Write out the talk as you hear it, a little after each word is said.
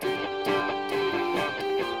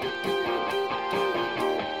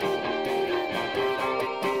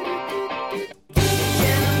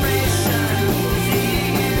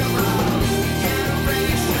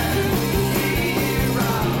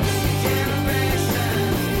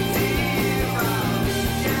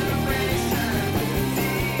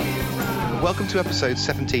Welcome to episode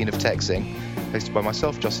 17 of techzing, hosted by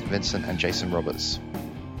myself, Justin Vincent, and Jason Roberts.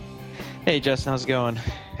 Hey Justin, how's it going?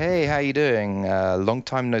 Hey, how you doing? Long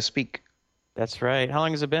time no speak. That's right. How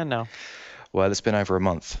long has it been now? Well, it's been over a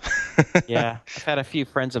month. Yeah, I've had a few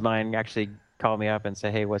friends of mine actually call me up and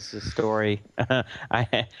say, "Hey, what's the story?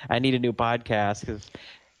 I need a new podcast because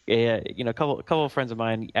a couple of friends of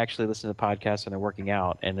mine actually listen to the podcast when they're working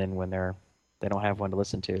out, and then when they don't have one to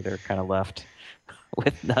listen to, they're kind of left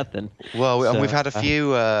with nothing." Well, and we've So had a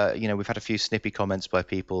few, we've had a few snippy comments by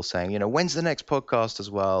people saying, when's the next podcast as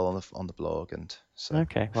well on the blog, and so.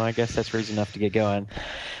 okay, well, I guess that's reason enough to get going.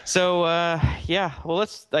 So yeah, well,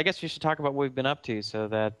 I guess we should talk about what we've been up to so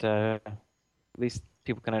that at least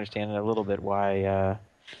people can understand a little bit why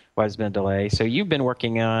there's been a delay. So you've been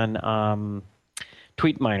working on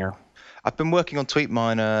TweetMiner. I've been working on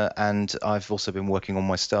TweetMiner, and I've also been working on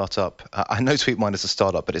my startup. I know TweetMiner's a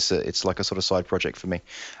startup, but it's like a sort of side project for me.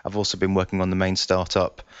 I've also been working on the main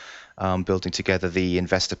startup, building together the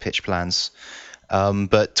investor pitch plans.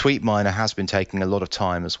 But TweetMiner has been taking a lot of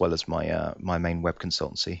time, as well as my main web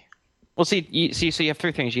consultancy. Well, so you have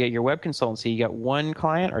three things. You got your web consultancy. You got one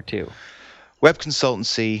client or two? Web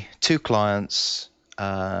consultancy, 2 clients,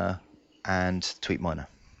 and TweetMiner.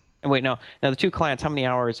 And wait, no. Now the two clients. How many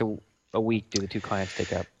hours a week do the two clients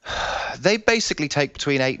take up? They basically take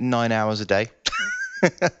between 8 and 9 hours a day.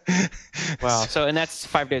 Wow. So, and that's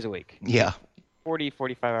 5 days a week. Yeah.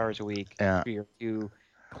 45 hours a week for your two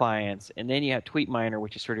clients. And then you have TweetMiner,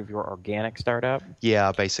 which is sort of your organic startup.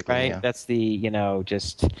 Yeah, basically. Right? Yeah. That's the,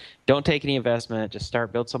 just don't take any investment. Just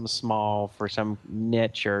build something small for some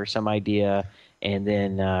niche or some idea, and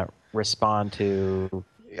then respond to.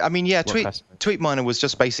 I mean, yeah, TweetMiner was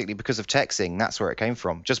just basically because of techzing. That's where it came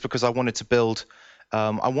from. Just because I wanted to build,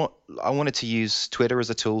 I wanted to use Twitter as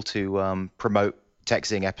a tool to promote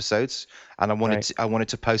techzing episodes, and I wanted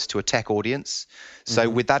to post to a tech audience. So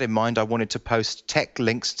with that in mind, I wanted to post tech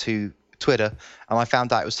links to Twitter, and I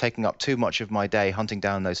found out it was taking up too much of my day hunting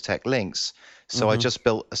down those tech links. So I just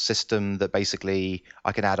built a system that basically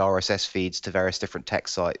I can add RSS feeds to various different tech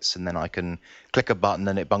sites, and then I can click a button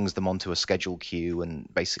and it bungs them onto a schedule queue and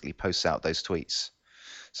basically posts out those tweets.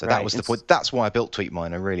 So that was the point. That's why I built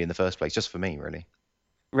TweetMiner, really, in the first place, just for me, really.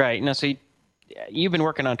 Right. No, so you've been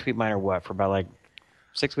working on TweetMiner what, for about like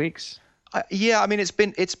 6 weeks? Yeah, I mean it's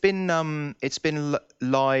been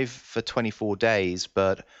live for 24 days,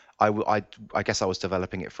 but I guess I was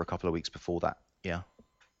developing it for a couple of weeks before that. Yeah.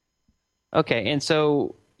 Okay, and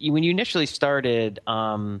so when you initially started,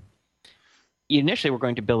 you initially were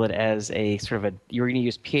going to build it as a sort of you were going to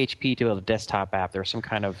use PHP to build a desktop app. There was some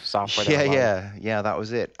kind of software. Yeah, that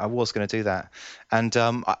was it. I was going to do that, and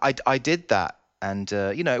I did that, and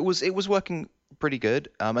it was working pretty good.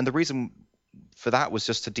 And the reason for that was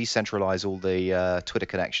just to decentralize all the Twitter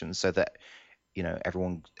connections, so that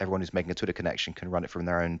everyone who's making a Twitter connection can run it from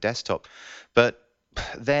their own desktop. But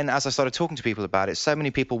then as I started talking to people about it, so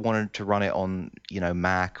many people wanted to run it on,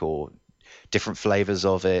 Mac or different flavors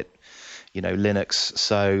of it, Linux.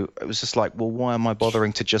 So it was just like, well, why am I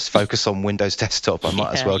bothering to just focus on Windows desktop? I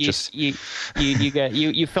might as well just. You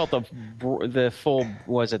felt the full,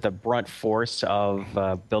 was it the brunt force of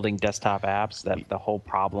building desktop apps? That the whole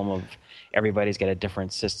problem of everybody's got a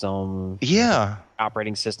different system. Yeah.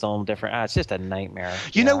 Operating system, different. It's just a nightmare.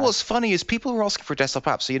 You know what's funny is people were asking for desktop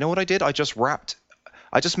apps. So you know what I did? I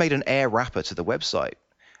just made an Air wrapper to the website,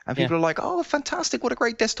 and people are like, "Oh, fantastic! What a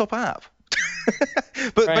great desktop app!"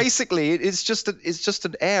 But basically, it's just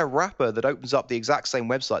an Air wrapper that opens up the exact same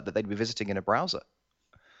website that they'd be visiting in a browser.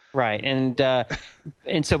 Right,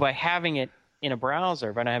 and so by having it in a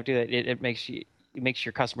browser, by not having to do that, it makes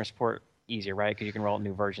your customer support easier, right? Because you can roll out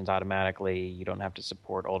new versions automatically. You don't have to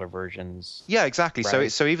support older versions. Yeah, exactly.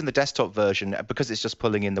 Right? So even the desktop version, because it's just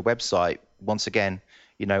pulling in the website, once again,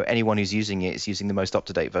 anyone who's using it is using the most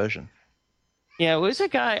up-to-date version. Yeah, well, there's a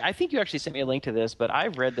guy, I think you actually sent me a link to this, but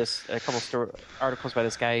I've read a couple articles by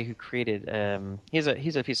this guy who created, he's a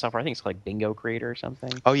piece of software, I think it's called Bingo Creator or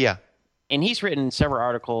something. Oh, yeah. And he's written several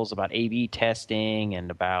articles about A/B testing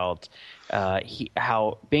and about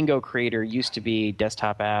how Bingo Creator used to be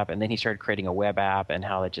desktop app, and then he started creating a web app, and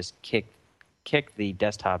how it just kicked the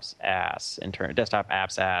desktop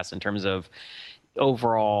app's ass in terms of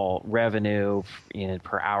overall revenue,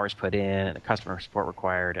 per hours put in, and the customer support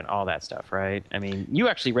required, and all that stuff, right? I mean, you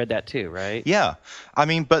actually read that too, right? Yeah, I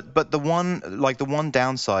mean, but the one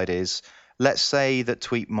downside is, let's say that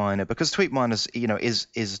TweetMiner, because TweetMiner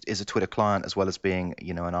is a Twitter client as well as being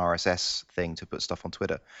an RSS thing to put stuff on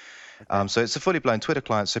Twitter. Okay. So it's a fully blown Twitter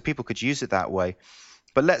client, so people could use it that way.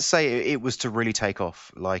 But let's say it was to really take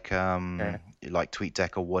off, Okay. like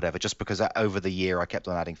TweetDeck or whatever, just because over the year I kept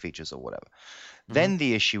on adding features or whatever. Hmm. Then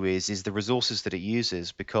the issue is the resources that it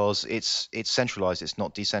uses, because it's centralized, it's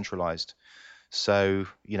not decentralized. So,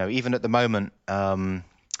 even at the moment, I'm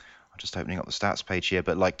just opening up the stats page here,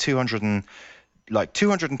 but like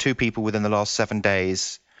 202 people within the last 7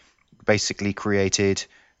 days basically created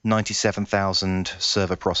 97,000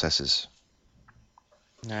 server processes.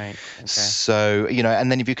 Right. Okay. So,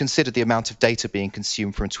 and then if you consider the amount of data being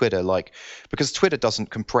consumed from Twitter, because Twitter doesn't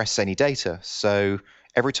compress any data, so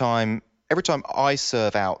every time every time I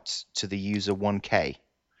serve out to the user 1K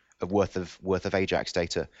of worth of Ajax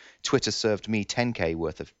data, Twitter served me 10K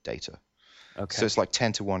worth of data. So Okay. it's like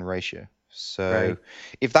 10 to 1 ratio. So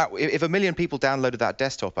Right. if a million people downloaded that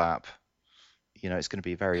desktop app, it's going to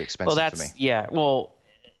be very Well, expensive for me. that's yeah. Well,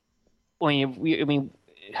 I mean,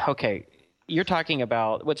 okay. You're talking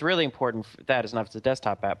about what's really important for that is not it's a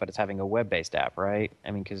desktop app, but it's having a web-based app, right?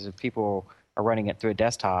 I mean, because if people are running it through a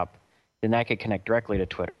desktop, then that could connect directly to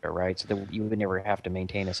Twitter, right? So that you would never have to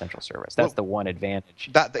maintain a central service. That's Well, the one advantage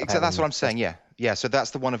of that's having what a I'm saying. desktop. Yeah. So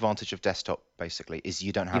that's the one advantage of desktop, basically, is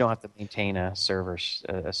you don't You have don't have to maintain a server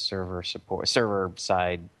support server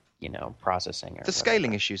side, processing or the scaling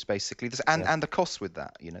whatever. issues, basically, Yeah. and the costs with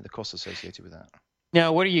that. The costs associated with that.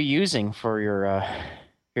 Now, what are you using for your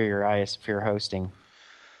IS for your hosting?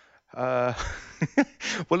 Uh,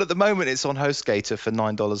 well, at the moment it's on HostGator for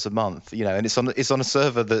 $9 a month, and it's on a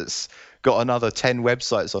server that's got another 10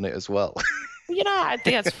 websites on it as well. I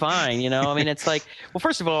think that's fine. I mean, it's like, well,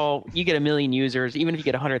 first of all, you get a million users, even if you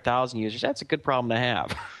get 100,000 users, that's a good problem to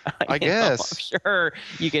have. I I'm guess. sure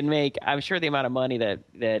you can make. I'm sure the amount of money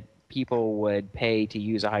that people would pay to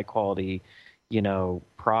use a high quality,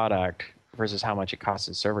 product versus how much it costs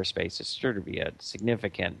in server space is sure to be a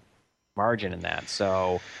significant margin in that.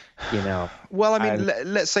 So, Well, I mean, I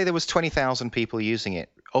let's say there was 20,000 people using it.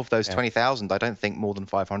 Of those yeah. 20,000, I don't think more than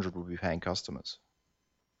 500 would be paying customers.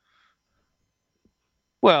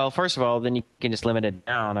 Well, first of all, then you can just limit it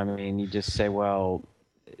down. I mean, you just say, well,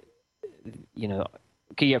 you know,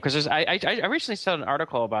 okay, yeah, because I recently saw an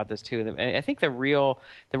article about this too. I think the rule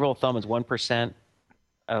of thumb is 1%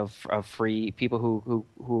 of free people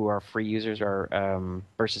who are free users are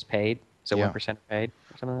versus paid. So Yeah, 1% paid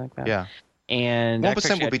or something like that. yeah. And 1%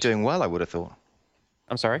 actually, would be doing well, I would have thought.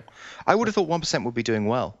 I'm sorry. I would have thought 1% would be doing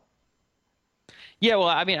well. Yeah, well,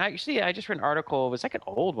 I mean, actually, I just read an article. It was like an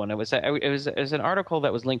old one. It was an article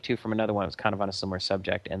that was linked to from another one. It was kind of on a similar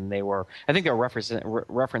subject, and I think they were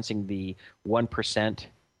referencing the 1%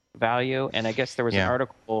 value. And I guess there was an Yeah,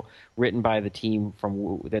 article written by the team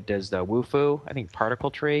that does the WUFU, I think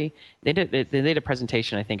Particle Tree. They did a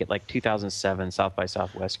presentation, I think, at like 2007 South by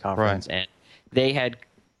Southwest right. conference, and they had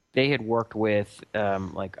they had worked with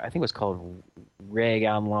like I think it was called Reg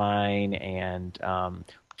Online and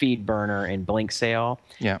FeedBurner and Blink Sale,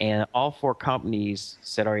 Yeah, and all four companies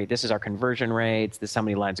said, "All right, this is our conversion rates. This is how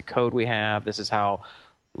many lines of code we have. This is how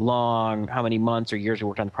many months or years we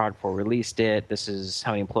worked on the product before we released it. This is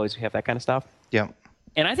how many employees we have, that kind of stuff." yeah.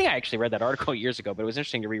 And I think I actually read that article years ago, but it was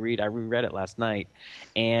interesting to reread. I reread it last night,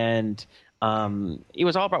 and it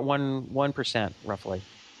was all about 1% roughly,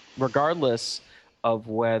 regardless of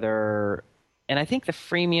whether. And I think the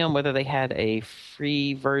freemium, whether they had a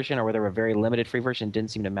free version or whether they were a very limited free version,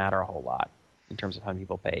 didn't seem to matter a whole lot in terms of how many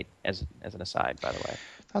people paid. As an aside, by the way.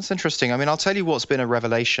 That's interesting. I mean, I'll tell you what's been a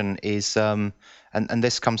revelation is, and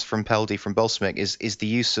this comes from Peldy from Bolsmik, is the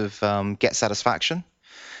use of get satisfaction.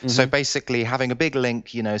 So Hmm. basically, having a big link,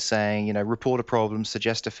 saying, report a problem,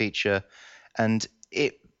 suggest a feature, and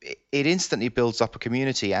it instantly builds up a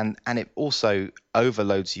community, and it also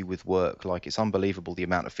overloads you with work. Like, it's unbelievable the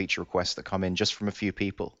amount of feature requests that come in just from a few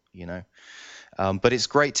people. But it's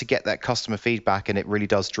great to get that customer feedback, and it really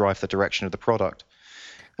does drive the direction of the product.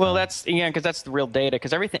 Well, Um, that's yeah, because that's the real data.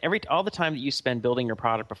 Because all the time that you spend building your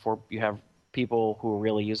product before you have people who are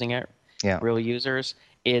really using it, yeah, real users,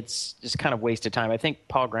 it's just kind of wasted time. I think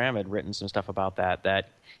Paul Graham had written some stuff about that.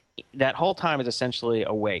 That whole time is essentially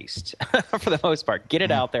a waste for the most part. Get it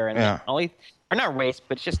mhm, out there, and then yeah, only or not waste,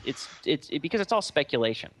 but because it's all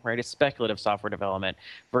speculation, right? It's speculative software development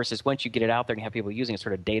versus once you get it out there and you have people using it,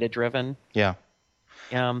 sort of data driven yeah,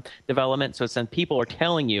 development. So it's then people are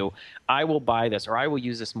telling you, I will buy this or I will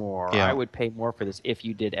use this more or I yeah. would pay more for this if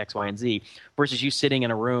you did X, Y, and Z versus you sitting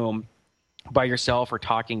in a room by yourself or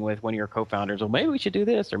talking with one of your co-founders. Well, maybe we should do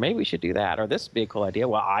this or maybe we should do that or this would be a cool idea.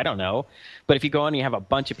 Well, I don't know. But if you go on and you have a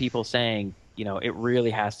bunch of people saying, it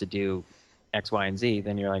really has to do X, Y, and Z,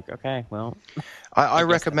 then you're like, okay, well, I I guess that.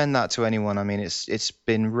 recommend that to anyone. I mean, it's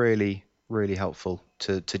been really really helpful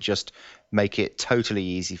to just make it totally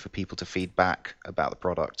easy for people to feed back about the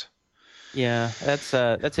product. Yeah, that's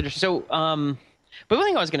interesting. So, but one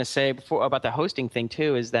thing I was going to say before about the hosting thing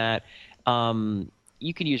too is that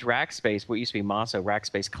you can use Rackspace, what used to be Maso,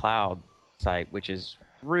 Rackspace Cloud site, which is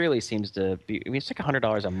really seems to be. I mean, it's like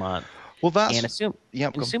 $100 a month, Well, and that's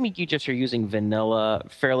yeah. assuming you just are using vanilla,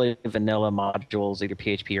 fairly vanilla modules, either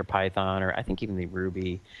PHP or Python, or I think even the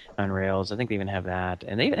Ruby on Rails. I think they even have that,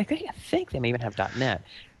 and I think they may even have .NET.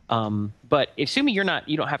 But assuming you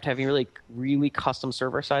don't have to have any really custom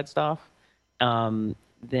server side stuff, then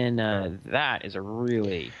that is a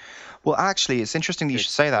really Well, actually, it's interesting that you good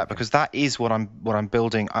should say that solution. because that is what I'm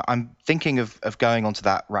building. I'm thinking of going onto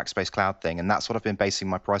that Rackspace Cloud thing, and that's what I've been basing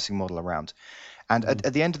my pricing model around. And Mhm.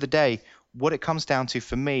 at the end of the day, what it comes down to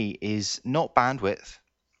for me is not bandwidth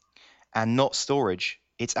and not storage.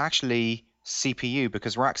 It's actually CPU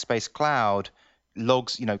because Rackspace Cloud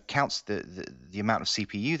logs, counts the amount of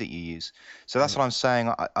CPU that you use. So that's Right. what I'm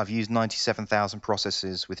saying. I've used 97,000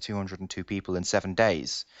 processes with 202 people in 7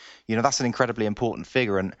 days. That's an incredibly important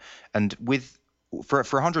figure. And for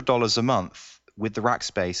 $100 a month with the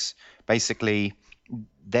Rackspace, basically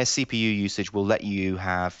their CPU usage will let you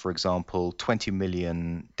have, for example, 20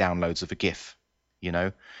 million downloads of a GIF, and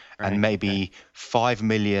Right. Okay. maybe 5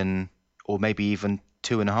 million or maybe even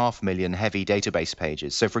 2.5 million heavy database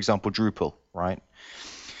pages. So, for example, Drupal, right?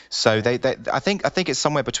 So Right. I think it's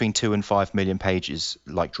somewhere between 2 and 5 million pages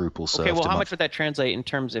like Drupal Okay. served Well, a how much month. would that translate in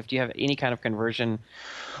terms of? Do you have any kind of conversion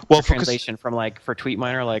Well, for because translation from for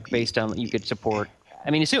TweetMiner, based on you could support? I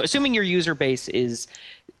mean, assuming your user base is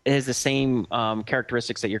the same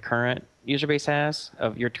characteristics that your current user base has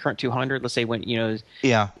of your current 200. Let's say when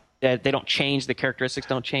yeah, that they don't change, the characteristics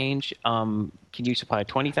don't change. Can you supply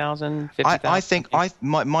 20,000, fifty I thousand, think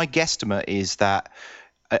something? my guesstimate is that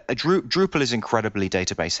Drupal is incredibly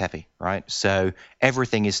database heavy, right? So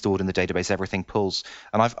everything is stored in the database, everything pulls,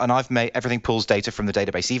 and I've made everything pulls data from the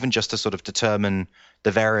database, even just to sort of determine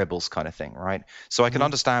the variables kind of thing, right? So I can Hmm.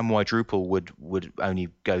 understand why Drupal would only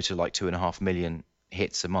go to like 2.5 million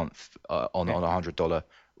hits a month on Okay. $100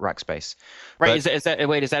 rack space, Right. but Is that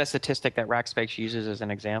wait? Is that a statistic that Rackspace uses as an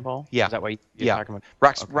example? yeah, Is that what you're yeah. talking about?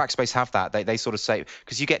 Okay. Rackspace have that. They sort of say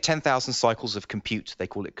because you get 10,000 cycles of compute. They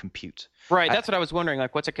call it compute. Right. Uh, That's what I was wondering.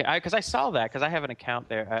 Like, what's a? Because I saw that because I have an account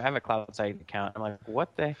there. I have a cloud site account. I'm like,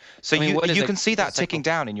 what the? so I mean, you what is you a can see what is a that ticking cycle?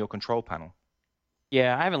 down in your control panel.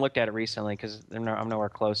 Yeah, I haven't looked at it recently because I'm nowhere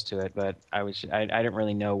close to it. But I didn't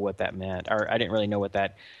really know what that meant, or I didn't really know what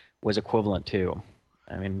that was equivalent to.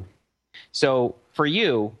 I mean, so for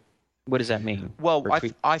you, what does that mean Well, for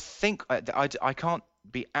tweet? I think I can't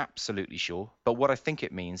be absolutely sure, but what I think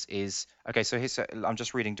it means is okay. So I'm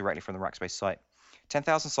just reading directly from the Rackspace site.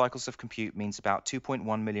 10,000 cycles of compute means about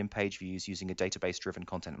 2.1 million page views using a database-driven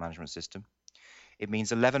content management system. It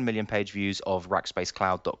means 11 million page views of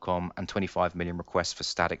rackspacecloud.com and 25 million requests for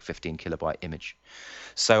static 15 kilobyte image.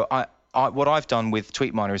 So what I've done with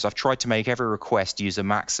TweetMiner is I've tried to make every request use a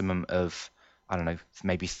maximum of, I don't know,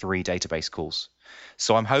 maybe 3 database calls.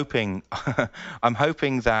 So I'm hoping I'm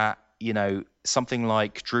hoping that something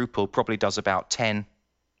like Drupal probably does about 10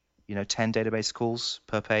 database calls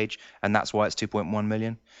per page, and that's why it's 2.1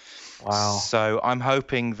 million. Wow. So I'm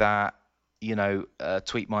hoping that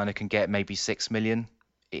TweetMiner can get maybe 6 million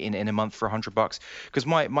in a month for $100. Because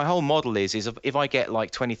my whole model is if I get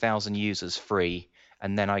like 20,000 users free,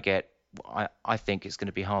 and then I think it's going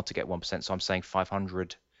to be hard to get 1%. So I'm saying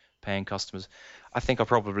 500 paying customers. I think I'll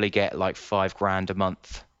probably get like 5 grand a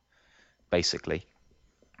month, basically.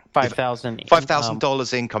 If 5,000 five thousand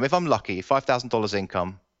dollars income, if I'm lucky, $5,000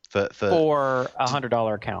 income for for for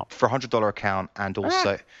 $100 account. for $100 account, and Ah, also,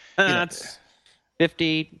 you know, that's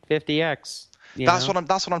 50x. You that's what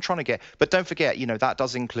know. I'm trying to get. But don't forget, that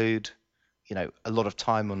does include, a lot of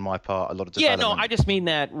time on my part, a lot of Yeah, no, I development. just mean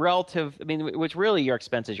that relative. I mean, which really your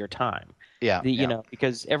expense is your time. Yeah, yeah,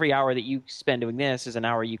 Because every hour that you spend doing this is an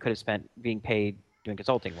hour you could have spent being paid doing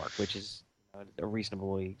consulting work, which is a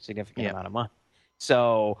reasonably significant yeah. amount of money.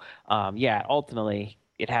 So, yeah, ultimately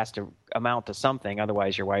it has to amount to something.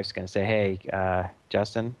 Otherwise, your wife's going to say, "Hey,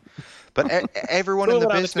 Justin, But everyone in cool the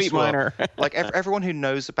it on a business sweet world, miner." like everyone who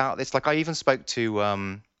knows about this, like I even spoke to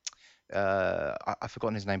I've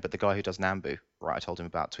forgotten his name, but the guy who does Nambu, right? I told him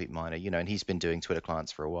about TweetMiner, and he's been doing Twitter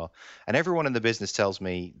clients for a while. And everyone in the business tells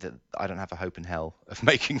me that I don't have a hope in hell of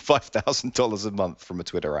making $5,000 a month from a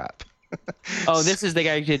Twitter app. Oh, this is the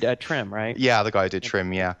guy who did Trim, right? Yeah, the guy who did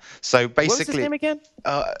Trim, yeah. So What was his basically, name again?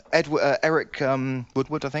 Eric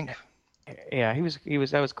Woodward, I think. Yeah, that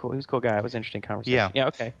was cool. He was a cool guy. It was an interesting Yeah. conversation. Yeah,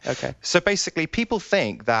 okay, okay. So basically, people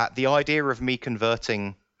think that the idea of me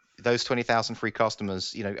converting those 20,000 free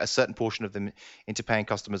customers, a certain portion of them into paying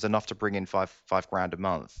customers, enough to bring in five grand a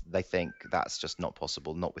month, they think that's just not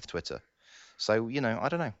possible, not with Twitter. So, I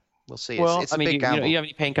don't know. We'll see. Well, It's I a mean, big gamble. you have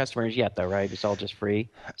any paying customers yet, though, right? It's all just free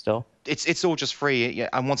still. It's all just free. Yeah,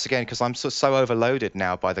 and once again, because I'm so overloaded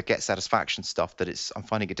now by the get satisfaction stuff that I'm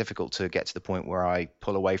finding it difficult to get to the point where I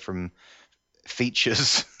pull away from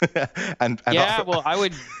features and Yeah, well, I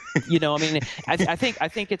would, I mean, I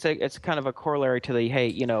think it's kind of a corollary to the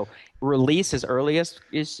hey, release as early as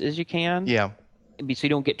you can, yeah, so you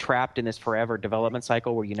don't get trapped in this forever development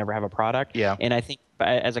cycle where you never have a product. yeah, And I think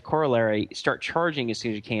as a corollary, start charging as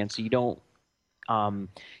soon as you can, so you don't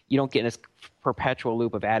get in this perpetual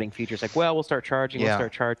loop of adding features like, well, we'll start charging yeah.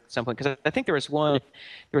 at some point. Because I think there was one.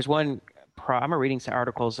 I remember reading some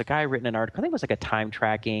articles. A guy written an article. I think it was like a time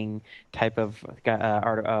tracking type of app,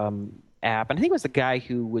 and I think it was the guy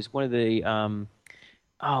who was one of the.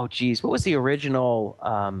 Oh, geez, what was the original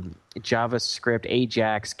JavaScript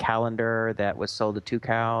Ajax calendar that was sold to Two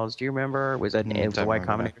Cows? Do you remember? It was a Y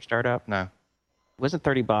Combinator startup? No. It wasn't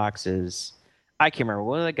 30 boxes. I can't remember.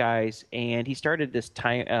 One of the guys, and he started this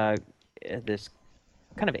this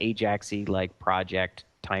kind of Ajaxy like project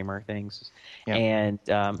timer things, Yeah. and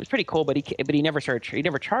it was pretty cool. But he never charged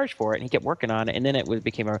for it, and he kept working on it, and then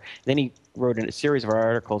then he wrote a series of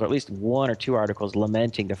articles, or at least one or two articles,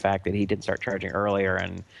 lamenting the fact that he didn't start charging earlier,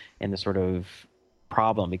 and the sort of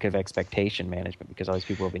problem because of expectation management, because all these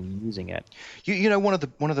people have been using it. One of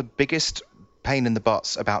the biggest pain in the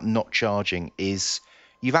butts about not charging is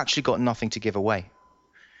you've actually got nothing to give away.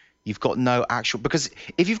 You've got no actual, because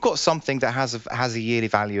if you've got something that has a yearly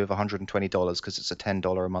value of $120 because it's a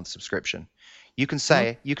 $10 a month subscription, you can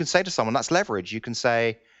say to someone, that's leverage. You can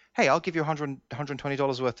say, hey, I'll give you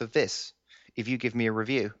 $120 worth of this if you give me a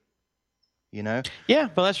review. Yeah,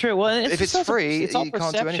 well, that's true. Well, if it's free, it's all you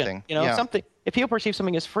can't do anything. Something. If people perceive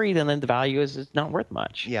something as free, then the value is not worth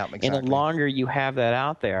much. Yeah, exactly. And the longer you have that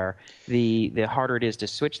out there, the harder it is to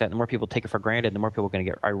switch that. The more people take it for granted, the more people are going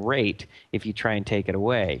to get irate if you try and take it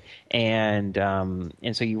away. And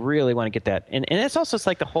so you really want to get that. And it's also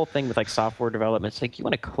like the whole thing with like software development. It's like you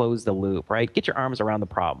want to close the loop, right? Get your arms around the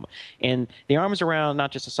problem. And the arms around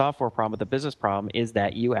not just a software problem, but the business problem is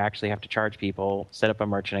that you actually have to charge people, set up a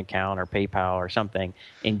merchant account or PayPal or something,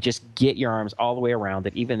 and just get your arms all the way around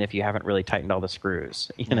it, even if you haven't really tightened all the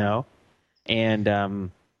screws, And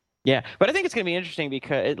but I think it's going to be interesting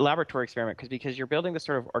because laboratory experiment because you're building this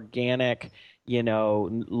sort of organic,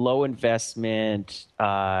 low investment,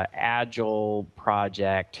 agile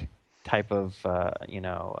project type of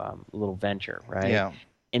little venture, right? Yeah.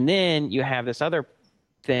 And then you have this other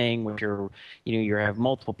thing where you have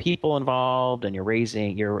multiple people involved and you're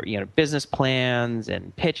raising your business plans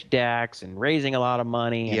and pitch decks and raising a lot of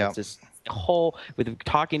money, and it's this whole with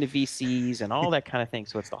talking to VCs and all that kind of thing.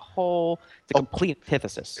 So it's a complete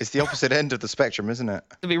antithesis. It's the opposite end of the spectrum, isn't it?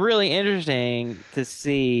 It'd be really interesting to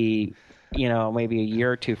see, maybe a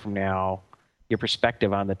year or two from now, your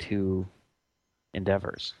perspective on the two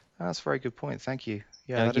endeavors. That's a very good point. Thank you.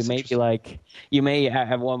 Yeah, you may be like, you may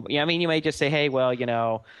have one. Yeah, I mean, you may just say, hey, well,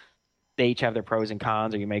 they each have their pros and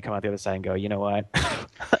cons, or you may come out the other side and go, you know what,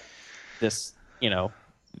 this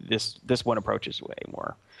one approach is way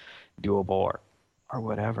more doable or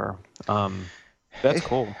whatever. That's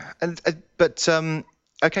cool. But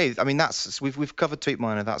okay, I mean we've covered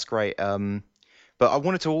TweetMiner. That's great. But I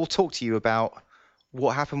wanted to talk to you about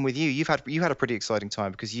what happened with you. You had a pretty exciting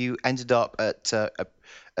time because you ended up at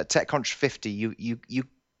TechCrunch 50. You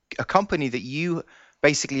a company that you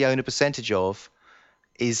basically own a percentage of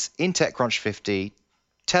is in TechCrunch 50.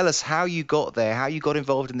 Tell us how you got there, how you got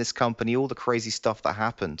involved in this company, all the crazy stuff that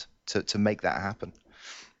happened to make that happen.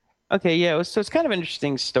 Okay, yeah. So it's kind of an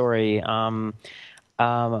interesting story. So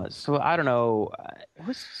I don't know. It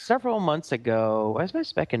was several months ago. I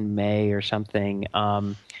was back in May or something.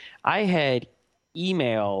 I had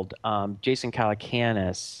emailed Jason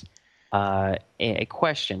Calacanis a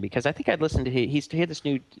question because I think I'd listened to he had this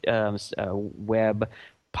new web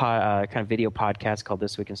kind of video podcast called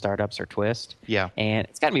This Week in Startups or Twist. Yeah, and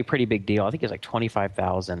it's got to be a pretty big deal. I think it's like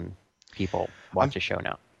 25,000 people watch the show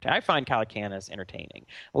now. I find Calacanis entertaining.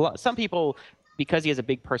 Some people, because he has a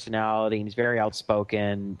big personality and he's very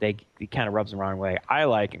outspoken, he kind of rubs them the wrong way. I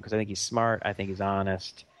like him because I think he's smart. I think he's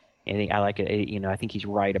honest. I like it. I think he's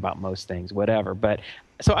right about most things, whatever. But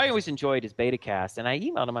so I always enjoyed his beta cast, and I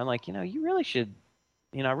emailed him. I'm like, you really should.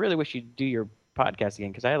 I really wish you'd do your podcast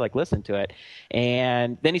again because I listened to it.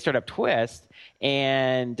 And then he started up Twist,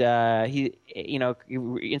 and he kind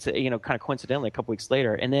of coincidentally a couple weeks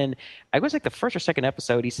later, and then I was like the first or second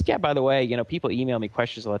episode. He said, "Yeah, by the way, people email me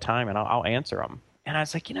questions all the time, and I'll answer them." And I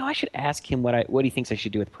was like, I should ask him what he thinks I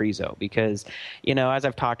should do with Prezo because, as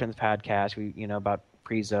I've talked on the podcast, about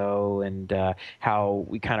Prezo and how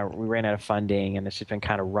we ran out of funding and it's just been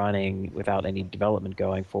kind of running without any development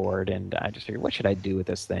going forward. And I just figured, what should I do with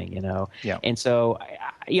this thing? Yeah. And so,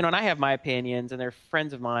 and I have my opinions, and there are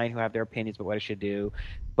friends of mine who have their opinions about what I should do.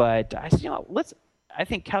 But I said, I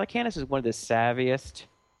think Calacanis is one of the savviest,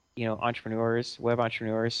 entrepreneurs, web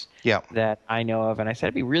entrepreneurs Yeah. that I know of, and I said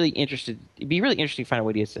it'd be really interesting to find out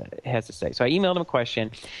what he has to say. So I emailed him a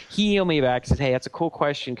question. He emailed me back and said, "Hey, that's a cool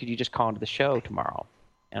question. Could you just call into the show tomorrow?"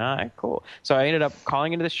 And all right, cool. So I ended up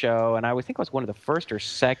calling into the show, and I would think I was one of the first or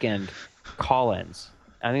second call-ins.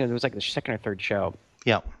 I think it was like the second or third show.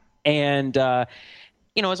 Yeah. And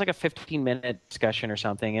it was like a 15-minute discussion or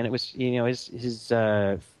something, and it was,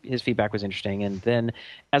 his feedback was interesting. And then,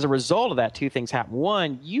 as a result of that, two things happened.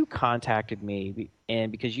 One, you contacted me,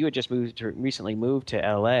 and because you had just recently moved to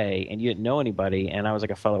LA, and you didn't know anybody, and I was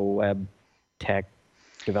like a fellow web tech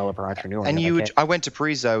developer entrepreneur. And like, hey. I went to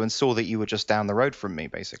Prezo and saw that you were just down the road from me,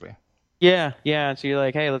 basically. Yeah. And so you're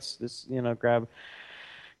like, hey, let's grab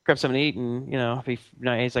something to eat, and he's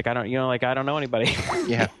like, I don't know anybody.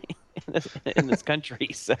 Yeah. in this country.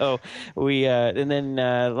 So we and then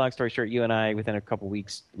long story short, you and I within a couple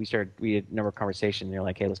weeks we had a number of conversations, and you're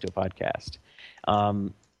like, hey, let's do a podcast.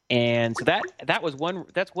 And so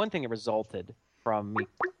that's one thing that resulted from me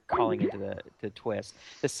calling into the twist.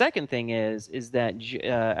 The second thing is that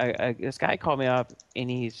this guy called me up, and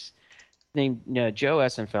he's named Joe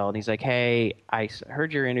Essenfeld, and he's like, hey, I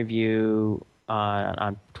heard your interview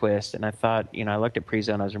on Twist, and I thought, I looked at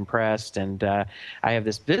Prezo and I was impressed, and I have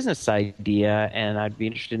this business idea, and I'd be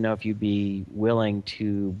interested to know if you'd be willing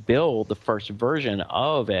to build the first version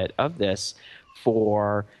of this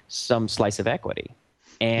for some slice of equity.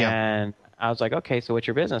 And I was like, okay, so what's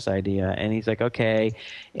your business idea? And he's like, okay.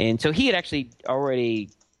 And so he had actually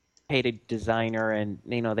already paid a designer, and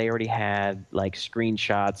they already had like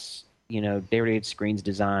screenshots. They already had screens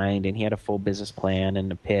designed, and he had a full business plan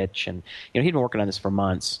and a pitch, and he'd been working on this for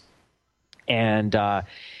months. And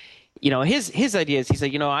his idea is, he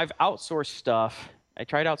said, I've outsourced stuff. I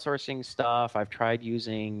tried outsourcing stuff. I've tried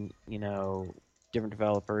using different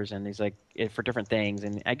developers, and he's like, for different things.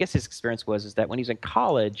 And I guess his experience is that when he was in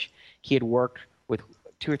college, he had worked with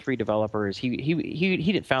 2 or 3 developers. He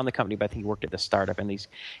didn't found the company, but I think he worked at the startup. And he's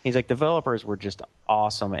like, developers were just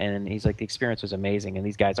awesome, and he's like, the experience was amazing. And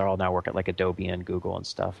these guys all now work at like Adobe and Google and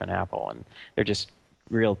stuff and Apple, and they're just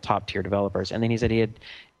real top tier developers. And then he said he had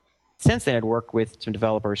since then had worked with some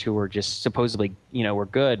developers who were just supposedly were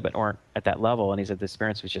good but weren't at that level. And he said the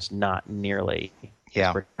experience was just not nearly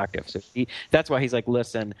as productive. So that's why he's like,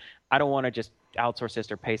 listen, I don't want to just outsource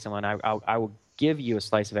this or pay someone. I will give you a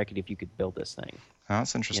slice of equity if you could build this thing. Oh,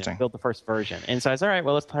 that's interesting. Build the first version. And so I said, all right,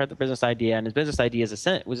 well, let's start the business idea. And his business idea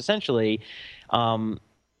was essentially, rather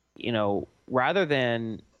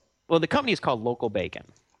than, the company is called Local Bacon.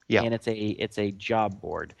 Yeah. And it's a job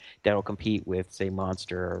board that will compete with, say,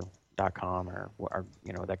 Monster.com or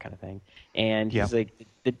that kind of thing. And he's like,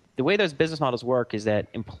 the way those business models work is that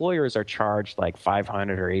employers are charged like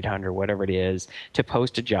 $500 or $800, whatever it is, to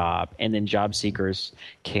post a job, and then job seekers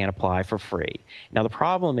can apply for free. Now the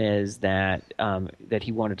problem is that that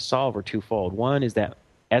he wanted to solve were twofold. One is that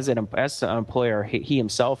as an employer, he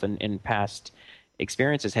himself in past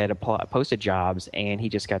experiences had posted jobs, and he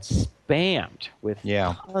just got spammed with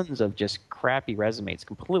tons of just crappy resumes,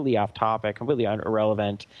 completely off topic, completely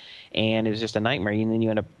irrelevant, and it was just a nightmare. And then you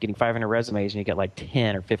end up getting 500 resumes, and you get like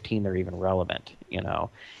 10 or 15 that are even relevant,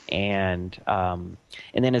 And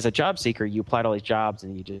then as a job seeker, you apply to all these jobs,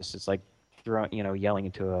 and it's like yelling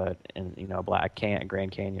into a black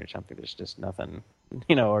Grand Canyon or something. There's just nothing,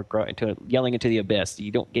 or yelling into the abyss.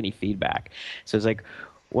 You don't get any feedback. So it's like,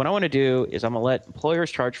 what I want to do is I'm going to let employers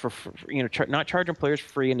charge for, not charge employers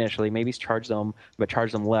free initially, maybe charge them, but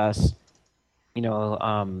charge them less,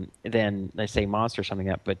 than, let's say, Monster or something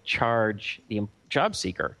like that, but charge the job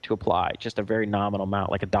seeker to apply just a very nominal amount,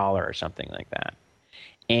 like $1 or something like that.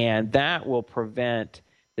 And that will prevent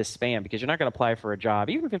this spam, because you're not going to apply for a job,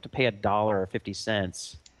 even if you have to pay $1 or 50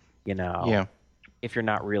 cents, if you're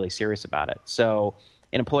not really serious about it. So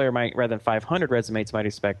an employer might, rather than 500 resumes, might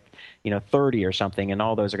expect 30 or something, and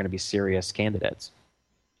all those are going to be serious candidates.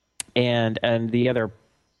 And the other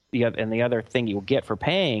thing you'll get for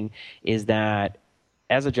paying is that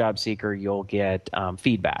as a job seeker, you'll get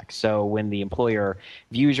feedback. So when the employer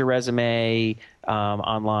views your resume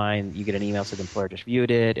online, you get an email saying the employer just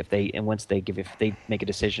viewed it. If they make a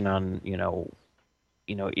decision on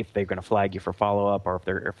if they're going to flag you for follow up, or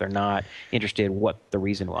if they're not interested, what the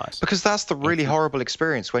reason was. Because that's the And really horrible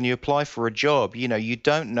experience when you apply for a job. You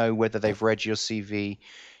don't know whether they've read your CV,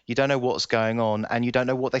 you don't know what's going on, and you don't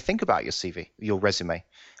know what they think about your CV, your resume.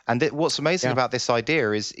 And what's amazing yeah, about this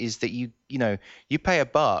idea is that you pay a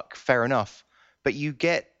buck, fair enough, but you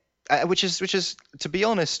get which is to be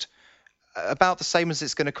honest about the same as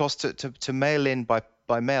it's going to cost to mail in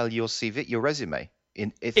by mail your CV, your resume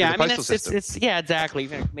through yeah. the I mean, postal it's system. it's yeah, exactly.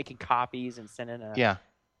 Even making copies and sending a Yeah,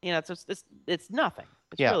 it's nothing.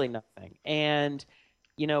 It's yeah. really nothing. And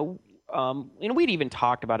you know, we'd even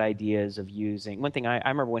talked about ideas of using. One thing I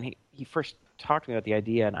remember when he first talked to me about the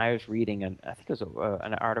idea, and I was reading, I think it was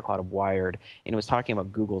an article out of Wired, and it was talking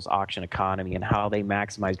about Google's auction economy and how they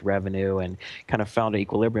maximized revenue and kind of found an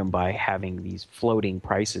equilibrium by having these floating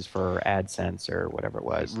prices for AdSense or whatever it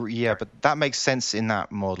was. Yeah, but that makes sense in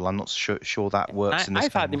that model. I'm not sure that works in I this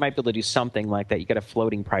kind thought of they model. might be able to do something like that. You got a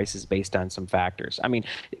floating prices based on some factors. I mean,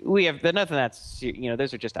 we have nothing that's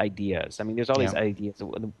those are just ideas. I mean, there's all these Yeah, ideas,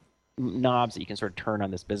 knobs that you can sort of turn on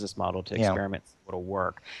this business model to yeah. experiment what'll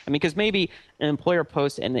work. I mean, because maybe an employer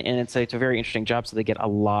posts and it's a very interesting job, so they get a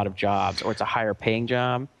lot of jobs, or it's a higher paying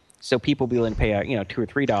job, so people will be willing to pay $2 or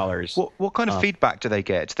 $3. What kind of feedback do they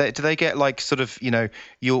get? Do they get like sort of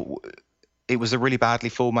your it was a really badly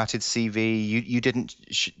formatted CV. You didn't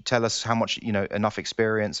tell us how much enough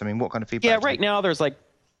experience. I mean, what kind of Yeah, feedback do they right get? now there's like,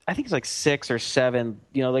 I think it's like 6 or 7.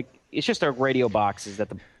 Like it's just our radio boxes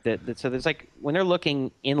so there's like when they're looking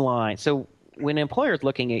in line. So when an employer is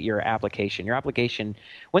looking at your application,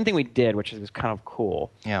 one thing we did, which was kind of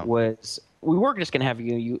cool, Yeah, was we weren't just going to have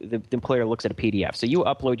the employer looks at a PDF. So you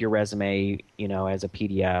upload your resume, as a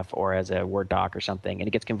PDF or as a Word doc or something, and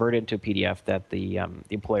it gets converted into a PDF that the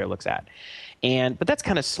employer looks at. But that's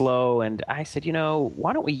kind of slow. And I said,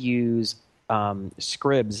 why don't we use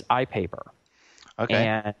Scrib's iPaper?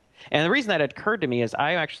 okay, And the reason that occurred to me is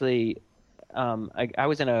I actually I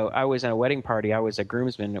was in a wedding party. I was a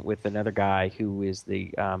groomsman with another guy who is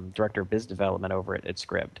the director of business development over at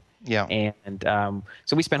Scribd. yeah, And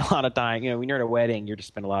so we spent a lot of time. When you're at a wedding, you're just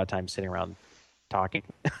spend a lot of time sitting around talking,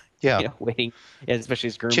 yeah. waiting, especially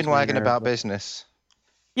as Chin groomsmen wagging or about business.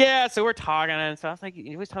 yeah, so we're talking, and so I was like,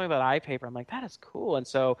 he was telling me about iPaper. I'm like, that is cool. And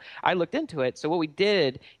so I looked into it. So what we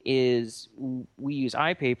did is we use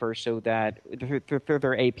iPaper so that through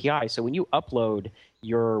their API. So when you upload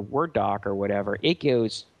your Word doc or whatever, it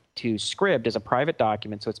goes to Scribd as a private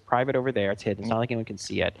document. So it's private over there. It's hidden. It's not like anyone can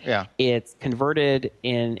see it. Yeah, It's converted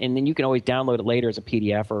in, and then you can always download it later as a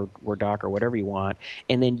PDF or Word doc or whatever you want.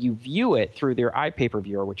 And then you view it through their iPaper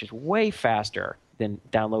viewer, which is way faster than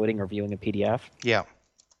downloading or viewing a PDF, yeah.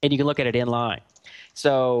 and you can look at it in line.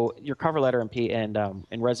 So your cover letter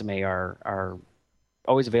and resume are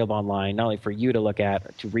always available online, not only for you to look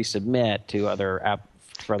at, to resubmit to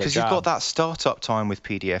for other Because you've got jobs. that startup time with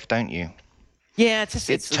PDF, don't you? Yeah, it's just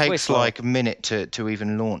It it's way takes slow. like a minute to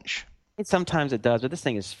even launch. Sometimes it does, but this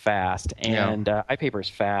thing is fast, Yeah. and iPaper is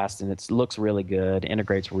fast, and it looks really good,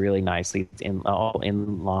 integrates really nicely, it's all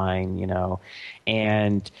in line,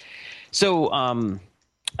 and so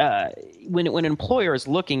uh, when an employer is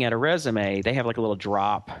looking at a resume, they have like a little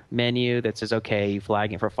drop menu that says, okay, you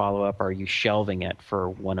flagging it for follow up, or are you shelving it for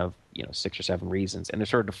one of 6 or 7 reasons, and they're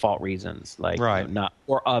sort of default reasons like Right. not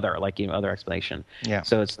or other like other explanation. Yeah.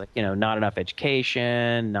 So it's like not enough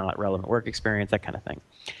education, not relevant work experience, that kind of thing.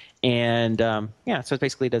 And yeah, so it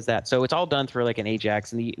basically does that. So it's all done through like an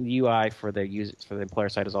Ajax, and the UI for the employer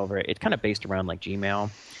side is all it's kind of based around like Gmail.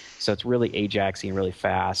 So it's really Ajaxy and really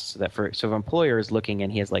fast. So if an employer is looking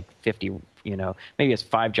and he has like 50, maybe he has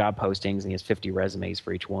 5 job postings and he has 50 resumes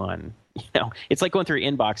for each one. It's like going through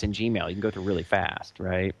your inbox in Gmail. You can go through really fast,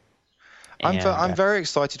 right? And I'm very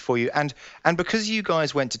excited for you, and because you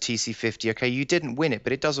guys went to TC50, okay, you didn't win it,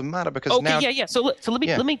 but it doesn't matter because okay, now, yeah. So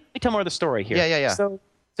yeah, let me tell more of the story here. yeah.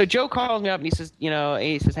 So Joe calls me up and he says,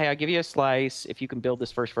 hey, I'll give you a slice if you can build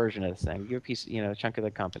this first version of this thing. Give you a piece, chunk of the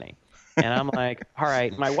company. And I'm like, all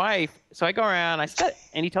right. My wife. So I go around.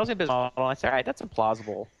 And he tells me a business model. I say, all right, that's a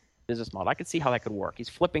plausible business model. I could see how that could work. He's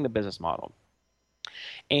flipping the business model,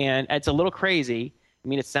 and it's a little crazy. I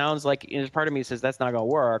mean, it sounds like there's part of me that says that's not going to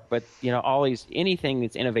work, but anything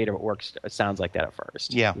that's innovative at work sounds like that at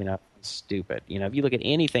first. Yeah. It's stupid. If you look at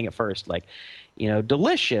anything at first, like,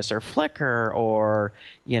 Delicious or Flickr or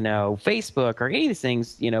Facebook or any of these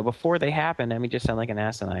things, before they happen, I mean, just sound like an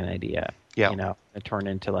asinine idea. Yeah. It turned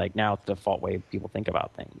into like now it's the default way people think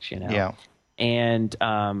about things. Yeah. And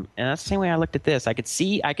that's the same way I looked at this. I could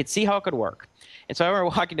see how it could work. And so I remember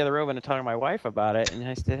walking to the room and telling my wife about it, and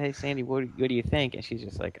I said, "Hey, Sandy, what do you think?" And she's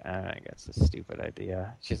just like, "I guess it's a stupid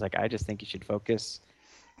idea." She's like, "I just think you should focus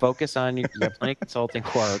focus on you have plenty of consulting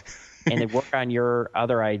work, and then work on your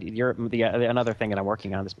other idea. Another thing that I'm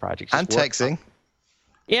working on this project. And techzing.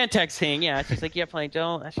 Yeah, texting. Yeah, she's like, yeah, plenty.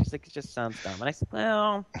 Don't. She's like, it just sounds dumb. And I said,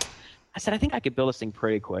 well. I said, I think I could build this thing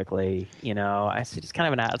pretty quickly. I said, it's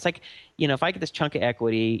kind of it's like, if I get this chunk of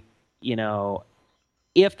equity,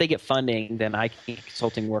 if they get funding, then I can get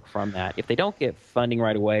consulting work from that. If they don't get funding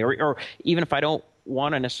right away, or even if I don't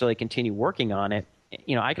want to necessarily continue working on it,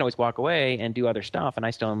 I can always walk away and do other stuff, and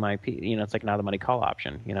I still own my, it's like another money call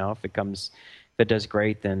option. If it does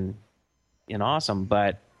great, then awesome.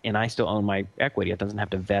 And I still own my equity. It doesn't have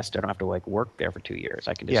to vest. I don't have to work there for 2 years.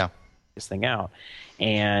 I can just this thing out.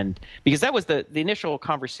 And because that was the initial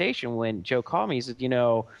conversation when Joe called me, he said,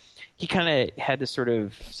 he kind of had this sort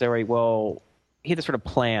of say, well, he had this sort of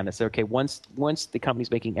plan that said, okay, once the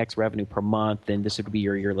company's making X revenue per month, then this would be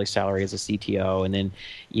your yearly salary as a CTO. And then,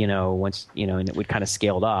 once, and it would kind of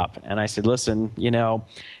scaled up. And I said, listen,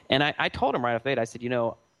 and I told him right off the bat, I said,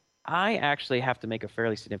 I actually have to make a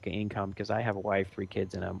fairly significant income because I have a wife, 3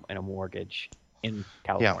 kids, and a mortgage in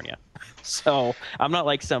California. Yeah. So I'm not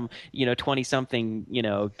like some,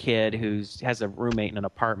 20-something, kid has a roommate in an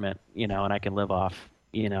apartment, and I can live off,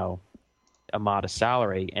 a modest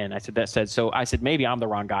salary. And I said, maybe I'm the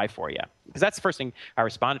wrong guy for you. Because that's the first thing I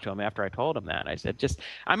responded to him after I told him that. I said,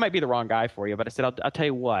 I might be the wrong guy for you, but I said, I'll tell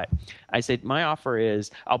you what. I said, my offer is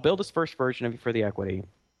I'll build this first version of you for the equity.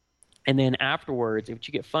 And then afterwards, if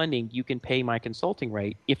you get funding, you can pay my consulting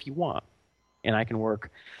rate if you want. And I can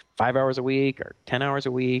work 5 hours a week or 10 hours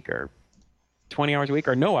a week or 20 hours a week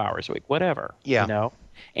or no hours a week, whatever. Yeah.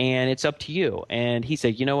 And it's up to you. And he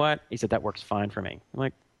said, you know what? He said, that works fine for me. I'm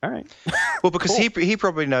like, all right. Well, because cool. he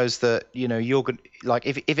probably knows that, you're going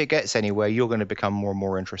if it gets anywhere, you're going to become more and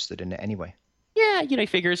more interested in it anyway. Yeah, he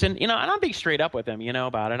figures, and and I'm being straight up with him,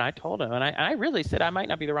 about it. And I told him, and I really said I might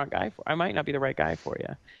not be the right guy for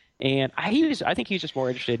you. And I think he was just more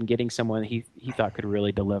interested in getting someone he thought could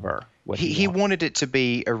really deliver what he wanted it to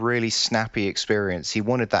be a really snappy experience. He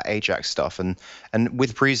wanted that Ajax stuff, and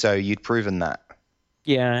with Prezo, you'd proven that.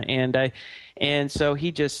 Yeah, and so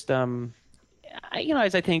he just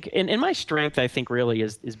as I think, and my strength, I think, really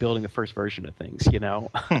is building the first version of things.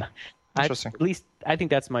 Interesting. At least I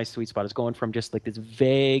think that's my sweet spot, is going from just like this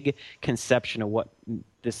vague conception of what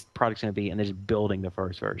this product's going to be, and then just building the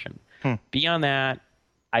first version. Beyond that,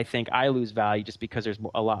 I think I lose value just because there's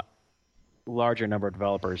a lot larger number of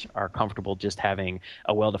developers are comfortable just having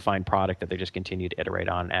a well-defined product that they just continue to iterate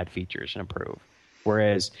on, add features, and improve.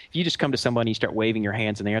 Whereas if you just come to somebody and you start waving your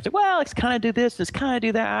hands in the air and say, well, let's kind of do this, let's kind of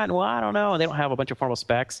do that, and well, I don't know, and they don't have a bunch of formal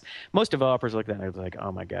specs, most developers look at that and they're like,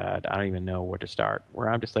 oh my God, I don't even know where to start. Where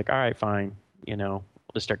I'm just like, all right, fine, we'll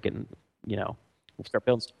just start getting, we'll start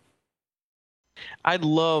building stuff. I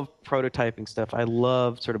love prototyping stuff. I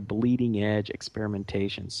love sort of bleeding edge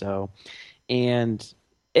experimentation. So, and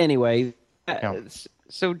anyway,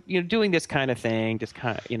 so doing this kind of thing just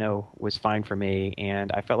kind of was fine for me,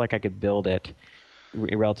 and I felt like I could build it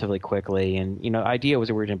relatively quickly. And idea was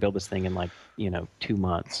we were going to build this thing in 2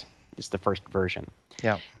 months. It's the first version.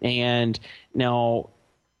 Yeah. And now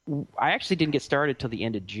I actually didn't get started till the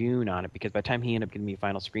end of June on it, because by the time he ended up giving me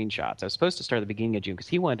final screenshots, I was supposed to start at the beginning of June because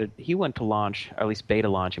he wanted to launch, or at least beta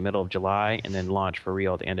launch, in the middle of July, and then launch for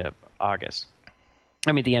real at the end of August.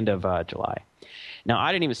 The end of July. Now,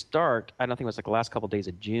 I didn't even start. I don't think it was the last couple of days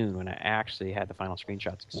of June when I actually had the final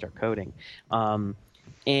screenshots to start coding. So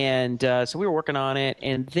we were working on it,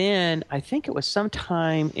 and then I think it was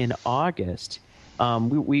sometime in August.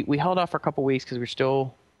 We held off for a couple of weeks because we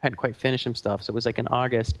still hadn't quite finished some stuff. So it was in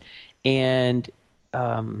August, and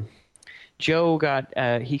Joe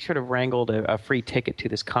got he sort of wrangled a free ticket to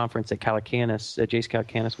this conference that Jace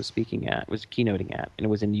Calacanis was speaking at, was keynoting at, and it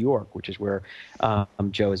was in New York, which is where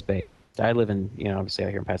Joe is based. I live in, obviously out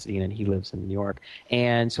here in Pasadena, and he lives in New York.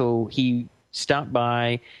 And so he stopped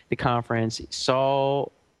by the conference, saw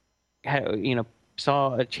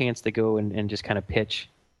a chance to go and just kind of pitch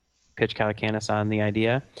Calacanis on the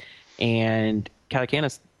idea. And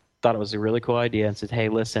Calacanis thought it was a really cool idea and said, hey,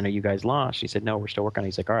 listen, are you guys launched? He said, no, we're still working on it.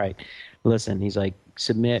 He's like, all right, listen. He's like,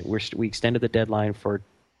 submit. We extended the deadline for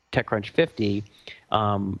TechCrunch 50.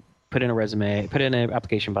 Put in a resume, put in an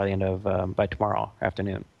application by the end of by tomorrow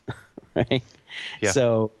afternoon. Right? Yeah.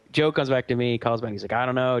 So Joe comes back to me, calls back. He's like, I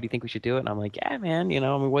don't know. Do you think we should do it? And I'm like, yeah, man.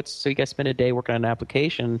 So you guys spend a day working on an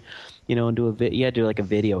application, and do do like a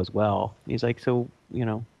video as well. And he's like, so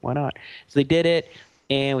why not? So they did it,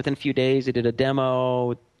 and within a few days they did a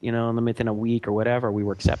demo. And then within a week or whatever, we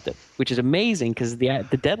were accepted, which is amazing because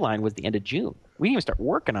the deadline was the end of June. We didn't even start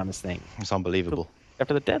working on this thing. It's unbelievable.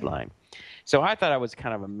 after the deadline. So I thought it was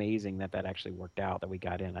kind of amazing that that actually worked out, that we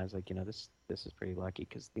got in. I was like, this is pretty lucky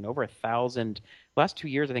because over 1,000 last 2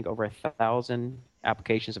 years, I think over 1,000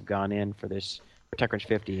 applications have gone in for this for TechCrunch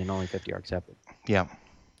 50, and only 50 are accepted. Yeah.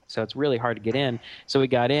 So it's really hard to get in. So we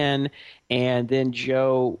got in, and then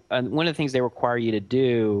Joe, one of the things they require you to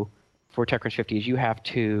do for TechCrunch 50 is you have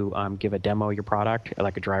to give a demo of your product,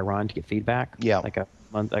 like a dry run, to get feedback, Yeah. like a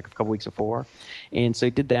month, like a couple weeks before. And so he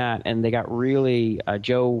did that, and they got really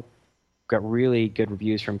Joe got really good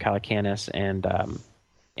reviews from Calacanis and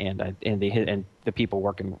the people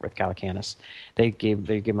working with Calacanis. They gave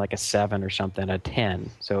him like a 7 or something, a 10.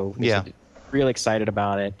 So Yeah. really excited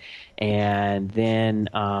about it. And then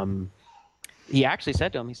he actually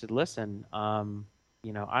said to him, he said, "Listen, I don't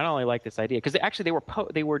really like this idea," because actually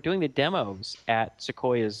they were doing the demos at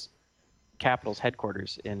Sequoia's Capital's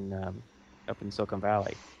headquarters in up in Silicon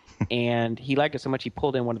Valley, and he liked it so much he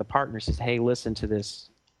pulled in one of the partners. Says, "Hey, listen to this."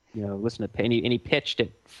 Listen to, and he pitched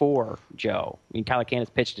it for Joe. I mean,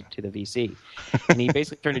 Calacanis pitched it to the VC, and he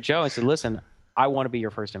basically turned to Joe and said, "Listen, I want to be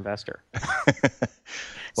your first investor."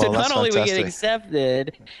 So Well, not only we get fantastic.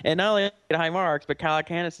 accepted, and not only get high marks, but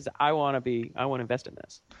Calacanis says, I want to invest in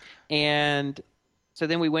this. And so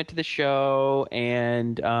then we went to the show,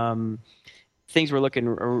 and things were looking,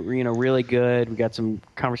 really good. We got some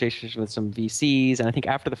conversations with some VCs, and I think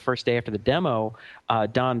after the first day after the demo,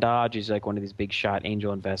 Don Dodge is like one of these big shot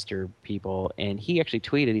angel investor people, and he actually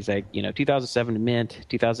tweeted, he's like, 2007 Mint,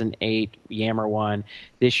 2008 Yammer won,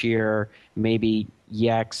 this year maybe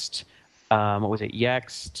Yext, what was it,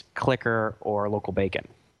 Yext, Clicker, or Local Bacon.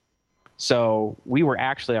 So we were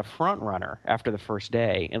actually a front runner after the first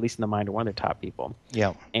day, at least in the mind of one of the top people.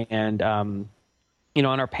 Yeah. And on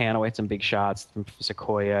our panel, we had some big shots from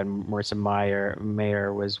Sequoia, and Marissa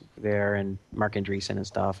Mayer was there, and Mark Andreessen and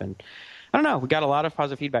stuff. And I don't know, we got a lot of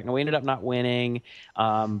positive feedback. And we ended up not winning,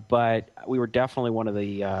 but we were definitely one of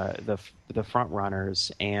the front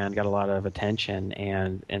runners and got a lot of attention.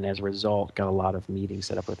 And as a result, got a lot of meetings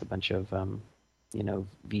set up with a bunch of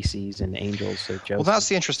VCs and angels. So Well, that's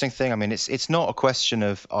the interesting thing. I mean, it's not a question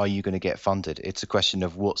of are you going to get funded. It's a question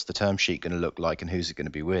of what's the term sheet going to look like and who's it going to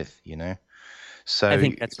be with. So I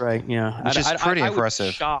think that's right. Yeah, which is pretty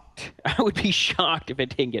impressive. I would be shocked if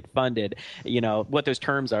it didn't get funded. What those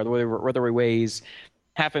terms are, whether we raise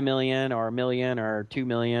 $500,000 or $1 million or $2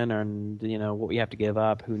 million, and what we have to give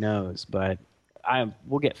up, who knows? But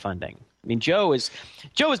we'll get funding. I mean, Joe is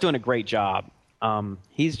doing a great job.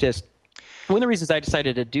 He's just one of the reasons I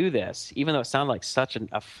decided to do this, even though it sounded like such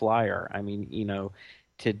a flyer. I mean,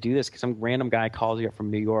 to do this, because some random guy calls you up from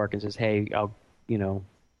New York and says, "Hey, I'll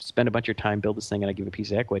spend a bunch of your time, build this thing, and I give a piece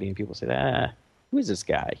of equity," and people say, who is this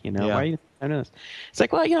guy? Yeah. Why are you doing this? It's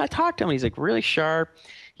like, well, I talked to him. He's like really sharp.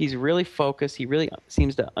 He's really focused. He really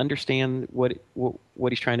seems to understand what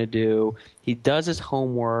he's trying to do. He does his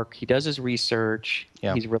homework. He does his research.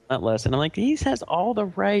 Yeah. He's relentless. And I'm like, he has all the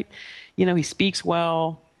right, he speaks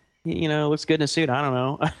well. Looks good in a suit. I don't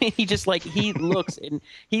know. I mean, he just he looks and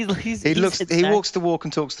he walks the walk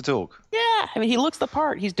and talks the talk. Yeah, I mean, he looks the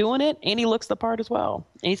part. He's doing it, and he looks the part as well,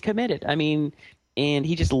 and he's committed. I mean, and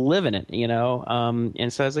he just living it,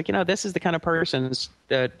 And so I was like, this is the kind of person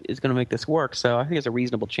that is going to make this work. So I think it's a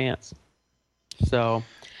reasonable chance. So,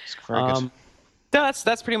 it's very good.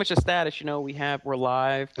 That's pretty much the status. We're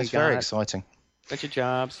live. It's very exciting. Bunch of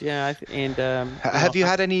jobs, yeah. And have you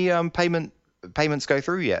had any payments go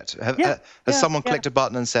through yet? Has someone clicked a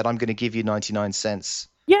button and said, "I'm going to give you 99 cents"?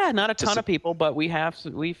 Yeah, not a ton of people, but we have.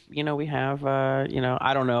 I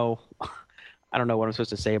don't know. I don't know what I'm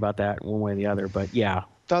supposed to say about that one way or the other, but yeah.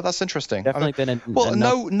 Oh, that's interesting. Definitely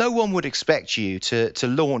no one would expect you to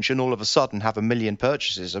launch and all of a sudden have 1 million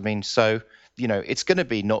purchases. I mean, so it's going to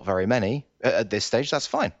be not very many at this stage. That's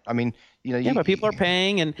fine. I mean, but people are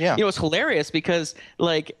paying, and it's hilarious because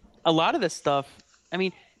a lot of this stuff. I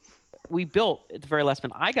mean, we built at the very last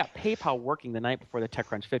minute. I got PayPal working the night before the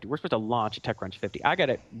TechCrunch 50. We're supposed to launch at TechCrunch 50. I got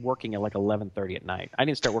it working at 11:30 at night. I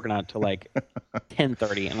didn't start working on it until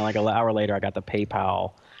 10:30, and an hour later, I got the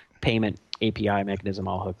PayPal payment API mechanism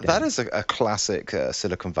all hooked in. That is a classic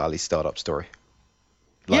Silicon Valley startup story.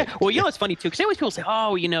 Yeah, well, it's funny too, because always people say,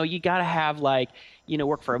 "Oh, you got to have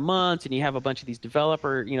work for a month, and you have a bunch of these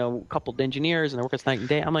developer, coupled engineers, and they work us night and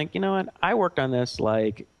day." I'm like, you know what? I worked on this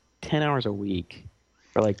 10 hours a week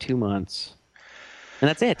for 2 months, and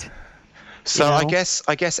that's it. So I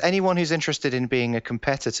guess anyone who's interested in being a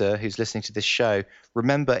competitor who's listening to this show,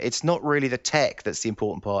 remember it's not really the tech that's the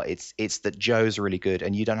important part. It's that Joe's really good,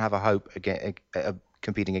 and you don't have a hope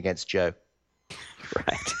competing against Joe.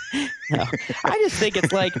 Right. No, I just think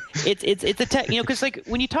it's it's a tech, because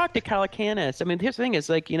when you talk to Calacanis, I mean, here's the thing is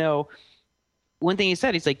one thing he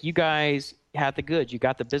said, he's like, you guys had the goods. You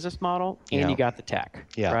got the business model and Yeah. you got the tech,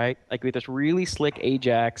 Yeah. right? Like we have this really slick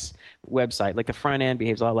Ajax website. Like the front end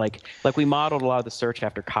behaves a lot like we modeled a lot of the search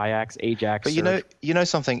after kayaks, Ajax But search. you know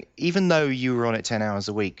something. Even though you were on it 10 hours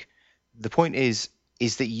a week, the point is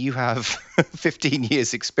that you have 15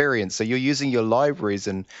 years experience. So you're using your libraries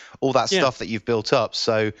and all that Yeah. stuff that you've built up.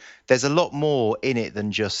 So there's a lot more in it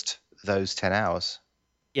than just those 10 hours.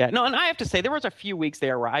 Yeah, no, and I have to say there was a few weeks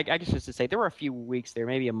there where I just to say there were a few weeks there,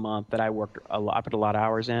 maybe a month that I worked a lot, I put a lot of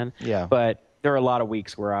hours in, Yeah. but there were a lot of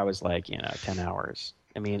weeks where I was like, 10 hours.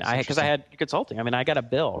 I mean, That's because I interesting. had consulting. I mean, I got a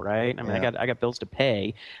bill, right? I mean, Yeah. I got bills to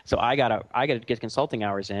pay, so I got to get consulting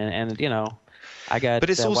hours in, and I got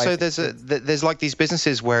But it's also wife and kids. there's like these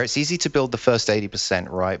businesses where it's easy to build the first 80%,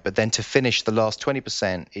 right? But then to finish the last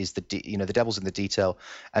 20% is the devil's in the detail.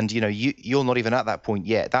 And you're not even at that point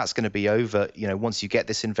yet. That's going to be over, once you get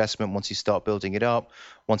this investment, once you start building it up,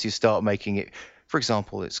 once you start making it. For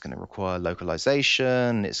example, it's going to require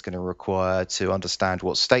localization, it's going to require to understand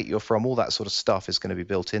what state you're from, all that sort of stuff is going to be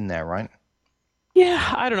built in there, right?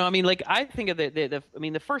 Yeah, I don't know. I mean, like I think of I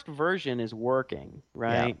mean, the first version is working, Yeah.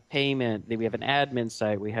 right? Payment. We have an admin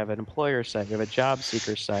site, we have an employer site, we have a job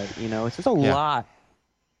seeker site. It's just a Yeah. lot,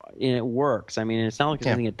 and it works. I mean, it's not like there's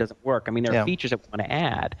Yeah. anything that doesn't work. I mean, there are Yeah. features that we want to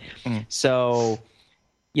add. Mm. So,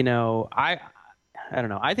 you know, I I don't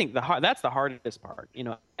know. I think that's the hardest part.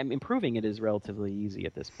 And improving it is relatively easy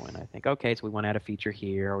at this point. I think. Okay, so we want to add a feature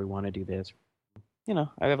here, or we want to do this.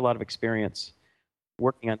 I have a lot of experience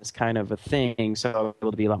working on this kind of a thing, so I'll be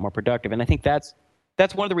able to be a lot more productive. And I think that's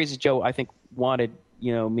one of the reasons Joe, I think, wanted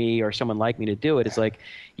me or someone like me to do it. Is like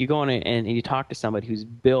you go on and you talk to somebody who's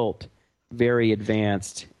built very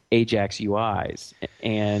advanced Ajax UIs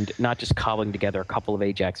and not just cobbling together a couple of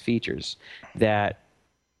Ajax features, that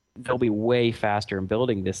they'll be way faster in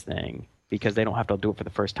building this thing because they don't have to do it for the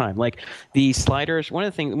first time. Like the sliders, one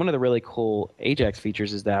of the really cool Ajax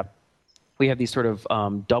features is that we have these sort of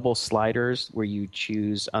double sliders where you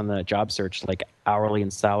choose on the job search like hourly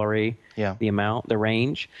and salary, Yeah. the amount, the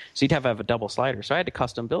range. So you'd have a double slider. So I had to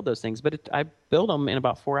custom build those things, but I built them in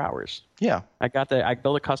about 4 hours. Yeah. I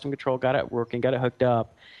built a custom control, got it working, got it hooked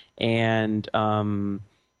up, and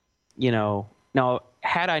now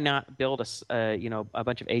had I not built a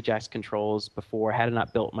bunch of Ajax controls before, had I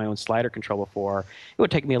not built my own slider control before, it would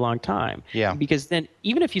take me a long time. Yeah. Because then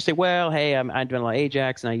even if you say, well, hey, I'm doing a lot of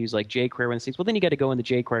Ajax and I use like jQuery and things, well, then you got to go in the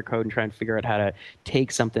jQuery code and try and figure out how to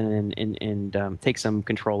take something and take some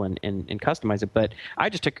control and customize it. But I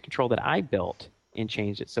just took a control that I built and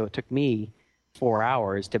changed it. So it took me 4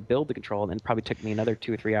 hours to build the control, and probably took me another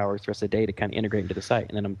 2 or 3 hours the rest of the day to kind of integrate into the site,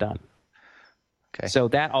 and then I'm done. Okay. So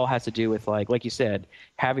that all has to do with like you said,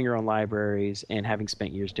 having your own libraries and having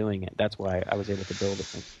spent years doing it. That's why I was able to build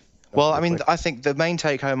it. Well, I mean, I think the main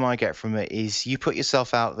take home I get from it is you put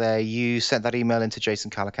yourself out there, you sent that email into Jason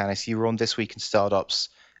Calacanis, you were on This Week in Startups,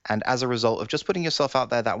 and as a result of just putting yourself out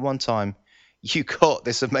there that one time, you got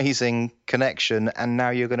this amazing connection, and now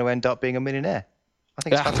you're going to end up being a millionaire. I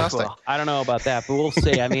think it's fantastic. Well, I don't know about that, but we'll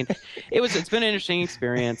see. I mean, it's been an interesting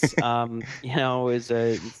experience. It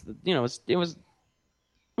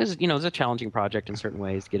was a challenging project in certain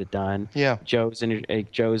ways to get it done. Yeah. Joe's a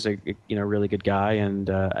really good guy, and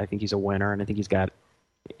I think he's a winner, and I think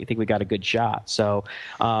we got a good shot. So,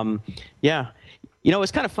 yeah,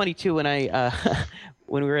 it's kind of funny too when I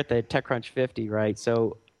when we were at the TechCrunch 50, right?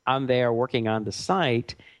 So I'm there working on the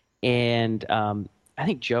site, and I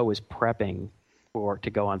think Joe was prepping to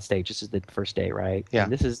go on stage. This is the first day, right? Yeah.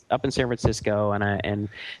 And this is up in San Francisco, and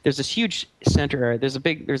there's this huge center. There's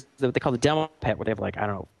they call the demo pit where they have like, I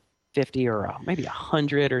don't know, 50 or maybe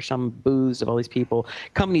 100 or some booths of all these people,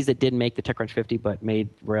 companies that didn't make the TechCrunch 50 but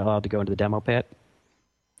were allowed to go into the demo pit.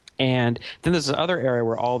 And then there's this other area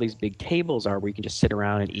where all these big tables are, where you can just sit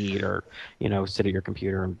around and eat, or sit at your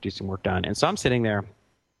computer and do some work done. And so I'm sitting there,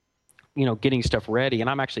 getting stuff ready, and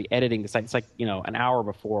I'm actually editing the site. It's like an hour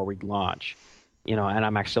before we launch. And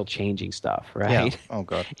I'm actually still changing stuff, right? Yeah. Oh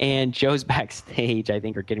God. And Joe's backstage, I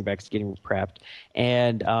think, or getting prepped.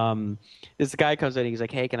 And this guy comes in and he's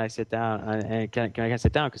like, "Hey, can I sit down? And can I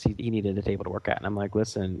sit down?" Because he needed a table to work at. And I'm like,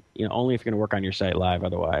 "Listen, only if you're going to work on your site live.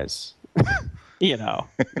 Otherwise,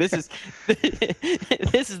 this is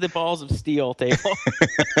this is the balls of steel table.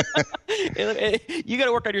 You got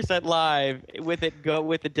to work on your site live with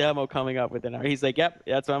the demo coming up within an hour." He's like, "Yep,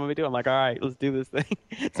 that's what I'm gonna do." I'm like, "All right, let's do this thing."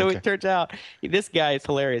 So Okay. It turns out this guy is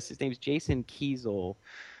hilarious. His name's Jason Kiesel,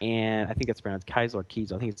 and I think that's pronounced Kiesel or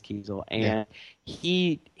Kiesel. I think it's Kiesel. And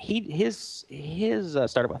his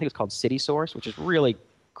startup, I think it's called City Source, which is really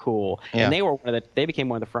cool. Yeah. And they became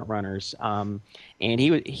one of the front runners. And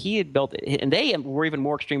he had built it, and they were even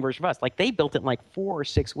more extreme version of us. Like they built it in like 4 or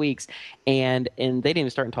 6 weeks, and they didn't even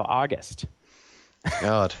start until August.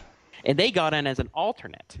 God, And they got in as an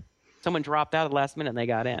alternate. Someone dropped out at the last minute, and they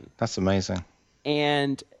got in. that's amazing.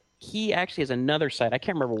 And he actually has another site. I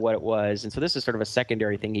can't remember what it was. And so this is sort of a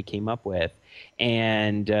secondary thing he came up with.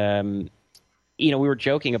 And we were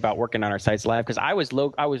joking about working on our sites live because I was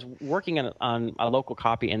working on a local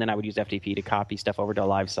copy, and then I would use FTP to copy stuff over to a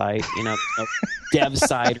live site. No dev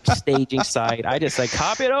site or staging site. I just like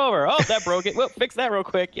copy it over. Oh, that broke it. Well, fix that real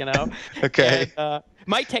quick. Okay. And,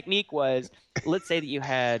 my technique was, let's say that you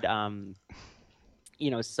had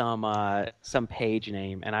some page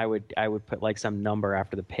name, and I would put like some number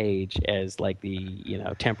after the page as like the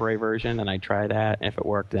temporary version, and I'd try that, and if it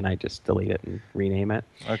worked, then I just delete it and rename it.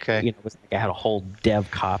 Okay. It was like I had a whole dev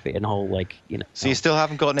copy and whole So you still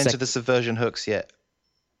haven't gotten into the subversion hooks yet?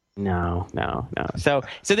 No. So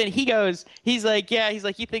then he's like,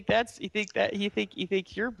 you think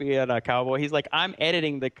you're being a cowboy? He's like, I'm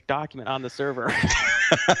editing the document on the server.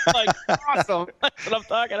 Like, awesome. That's what I'm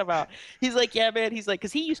talking about. He's like, yeah, man. He's like,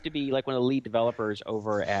 because he used to be like one of the lead developers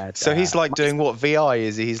over at. So he's like doing what VI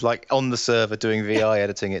is. He's like on the server doing VI,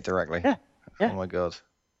 editing it directly. Yeah. Oh my God.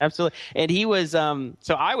 Absolutely. And he was so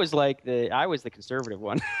I was the conservative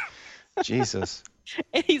one. Jesus.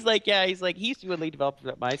 And he's like, he used to be a lead developer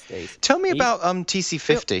at MySpace. Tell me about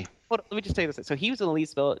TC50. Let me just tell you this. So he was one of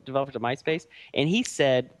the lead developers at MySpace, and he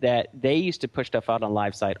said that they used to push stuff out on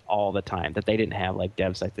live site all the time, that they didn't have like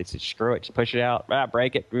dev sites. They said, screw it, just push it out,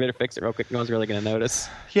 break it, we better fix it real quick. No one's really going to notice.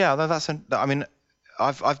 Yeah,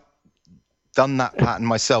 I've done that pattern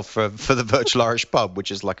myself for the Virtual Irish Pub, which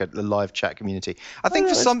is like a live chat community. I think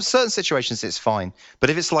for some certain situations it's fine, but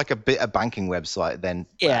if it's like a banking website, then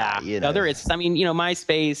no, there is. I mean,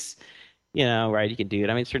 MySpace, right? You can do it.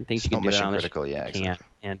 I mean, certain things it's you not can do. mission On critical, yeah, exactly.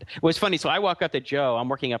 And it was funny. So I walk up to Joe. I'm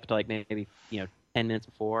working up to like maybe 10 minutes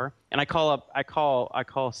before, and I call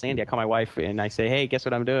Sandy. I call my wife, and I say, "Hey, guess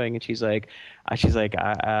what I'm doing?" And she's like, "What?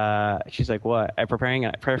 I'm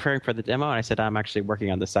preparing for the demo." And I said, "I'm actually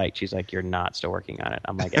working on the site." She's like, "You're not still working on it."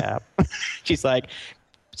 I'm like, "Yeah." She's like,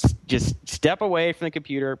 "Just step away from the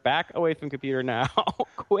computer, back away from the computer now,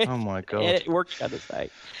 quick." Oh my God! And it worked on the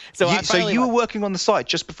site. So you were working on the site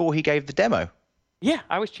just before he gave the demo. Yeah,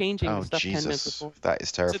 I was changing the stuff Jesus. 10 minutes before. That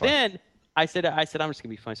is terrifying. So then I said I'm just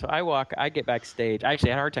gonna be funny. So I get backstage. I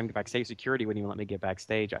actually had a hard time getting backstage. Security wouldn't even let me get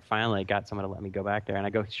backstage. I finally got someone to let me go back there, and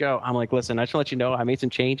I go, Joe, I'm like, listen, I just want to let you know I made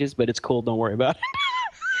some changes, but it's cool. Don't worry about it.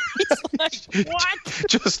 He's like, what?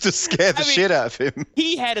 Just to scare the shit out of him.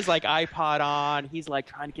 He had his like iPod on. He's like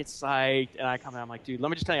trying to get psyched, and I come in. I'm like, dude, let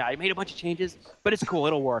me just tell you, I made a bunch of changes, but it's cool.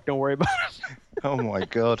 It'll work. Don't worry about it. Oh my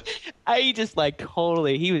God. I just like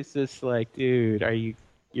totally. He was just like, dude,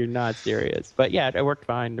 you're not serious. But yeah, it worked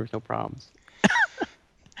fine. There was no problems.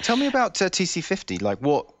 Tell me about TC50. Like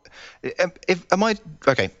what?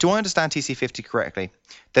 Do I understand TC50 correctly?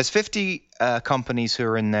 There's 50 companies who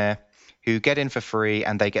are in there who get in for free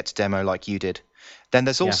and they get to demo like you did. Then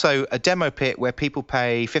there's also a demo pit where people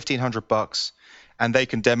pay $1,500 and they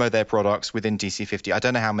can demo their products within TC50. I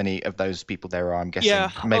don't know how many of those people there are. I'm guessing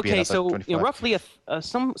maybe another 25. Roughly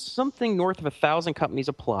something north of 1,000 companies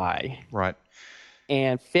apply. Right.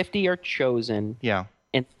 And 50 are chosen. Yeah.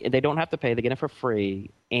 And they don't have to pay; they get it for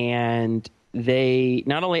free. And they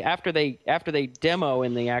not only after they demo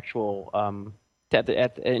in the actual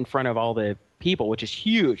in front of all the people, which is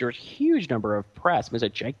huge. There's a huge number of press. It was a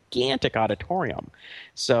gigantic auditorium,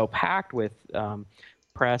 so packed with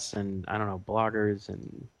press and I don't know bloggers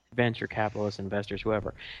and venture capitalists, investors,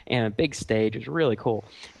 whoever, and a big stage. It was really cool.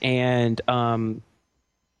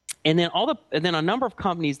 And then a number of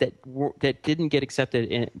companies that didn't get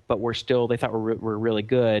accepted, but they thought were really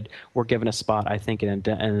good, were given a spot. I think in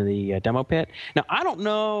the demo pit. Now I don't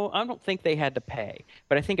know. I don't think they had to pay,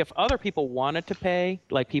 but I think if other people wanted to pay,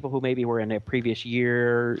 like people who maybe were in a previous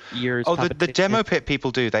years. Oh, the demo pit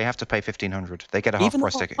people do. They have to pay $1,500. They get a half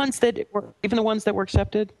price ticket. Even the ones that were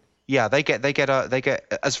accepted. Yeah, they get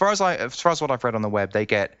as far as what I've read on the web, they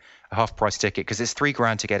get a half price ticket because it's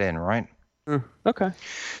 $3,000 to get in, right? Okay.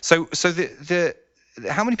 So the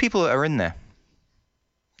how many people are in there?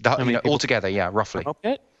 Altogether, yeah, roughly.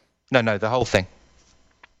 No, the whole thing.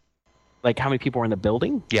 Like how many people are in the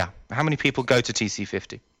building? Yeah, how many people go to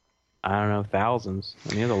TC50? I don't know, thousands.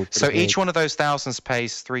 I mean, so each one of those thousands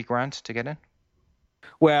pays $3,000 to get in.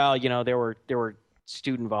 Well, there were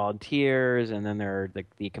student volunteers, and then there are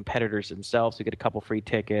the competitors themselves who get a couple free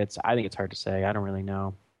tickets. I think it's hard to say. I don't really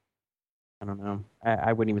know. I don't know.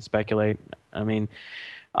 I wouldn't even speculate. I mean,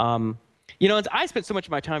 I spent so much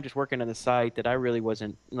of my time just working on the site that I really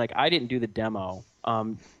wasn't like I didn't do the demo.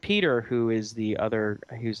 Peter, who's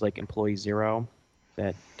like employee zero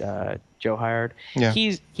that Joe hired, Yeah.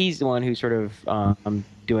 he's the one who's sort of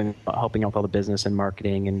helping out with all the business and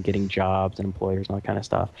marketing and getting jobs and employers and all that kind of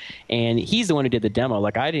stuff. And he's the one who did the demo.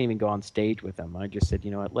 Like I didn't even go on stage with him. I just said, you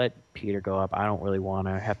know what, let Peter go up. I don't really want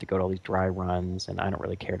to have to go to all these dry runs, and I don't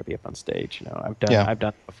really care to be up on stage. I've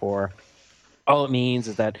done it before. All it means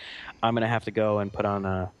is that I'm going to have to go and put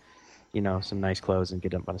on some nice clothes and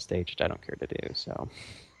get up on a stage, which I don't care to do. So,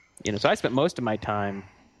 so I spent most of my time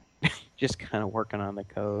just kind of working on the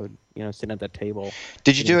code, sitting at that table.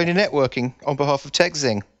 Did you do any networking on behalf of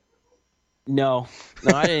TechZing? No,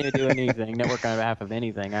 I didn't do anything, network on behalf of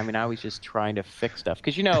anything. I mean, I was just trying to fix stuff.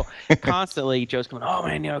 Because, constantly Joe's going, oh,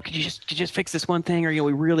 man, could you just fix this one thing? Or,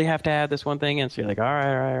 we really have to add this one thing. And so you're like, all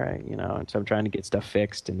right. And so I'm trying to get stuff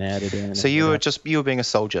fixed and added in. So you were being a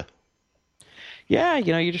soldier. Yeah,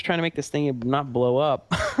 you're just trying to make this thing not blow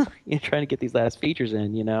up. You're trying to get these last features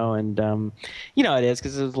in, and it is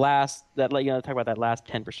because it was talk about that last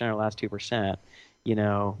 10% or last 2%.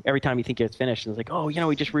 Every time you think it's finished, it's like, oh,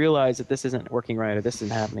 we just realized that this isn't working right or this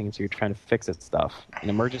isn't happening, and so you're trying to fix it stuff in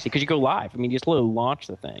emergency because you go live. I mean, you just literally launch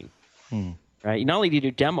the thing, right? Not only did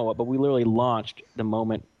you demo it, but we literally launched the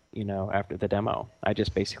moment after the demo. I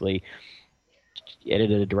just basically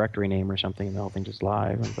edited a directory name or something, and the whole thing just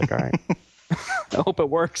live. I was like, all right. I hope it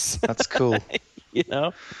works. That's cool. And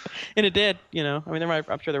it did. I mean,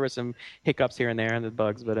 I'm sure there were some hiccups here and there and the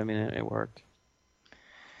bugs, but I mean, it worked.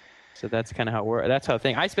 So that's kind of how it worked. That's how the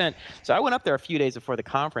thing. I went up there a few days before the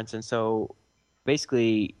conference, and so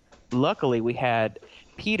basically, luckily, we had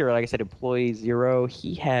Peter, like I said, employee zero.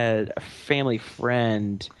 He had a family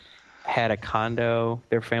friend had a condo.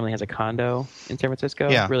 Their family has a condo in San Francisco.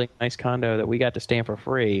 Yeah. Really nice condo that we got to stay in for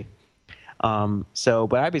free. But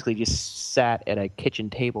I basically just sat at a kitchen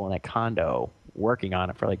table in that condo working on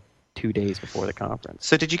it for like 2 days before the conference.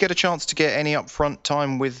 So did you get a chance to get any upfront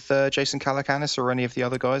time with Jason Calacanis or any of the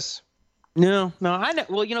other guys? No.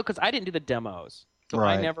 Because I didn't do the demos. So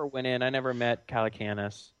right. I never went in. I never met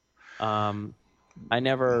Calacanis. Or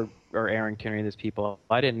Arrington or any of these people.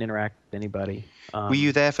 I didn't interact with anybody. Were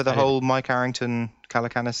you there for the whole Mike Arrington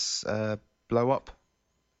Calacanis blow up?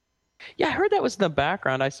 Yeah, I heard that was in the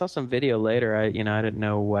background. I saw some video later. I didn't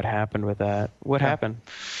know what happened with that. What happened?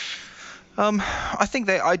 I think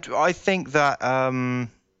the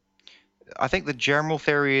general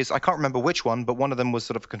theory is, I can't remember which one, but one of them was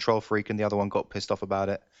sort of a control freak and the other one got pissed off about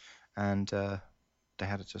it, and they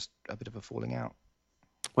had just a bit of a falling out.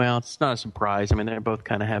 Well, it's not a surprise. I mean, they both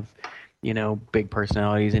kind of have, big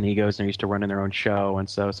personalities and egos, and they're used to running their own show, and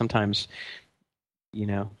so sometimes,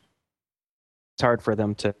 it's hard for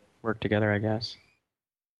them to work together, I guess.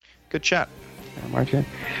 Good chat. Martin.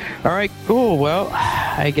 All right, cool. Well,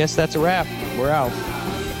 I guess that's a wrap. We're out.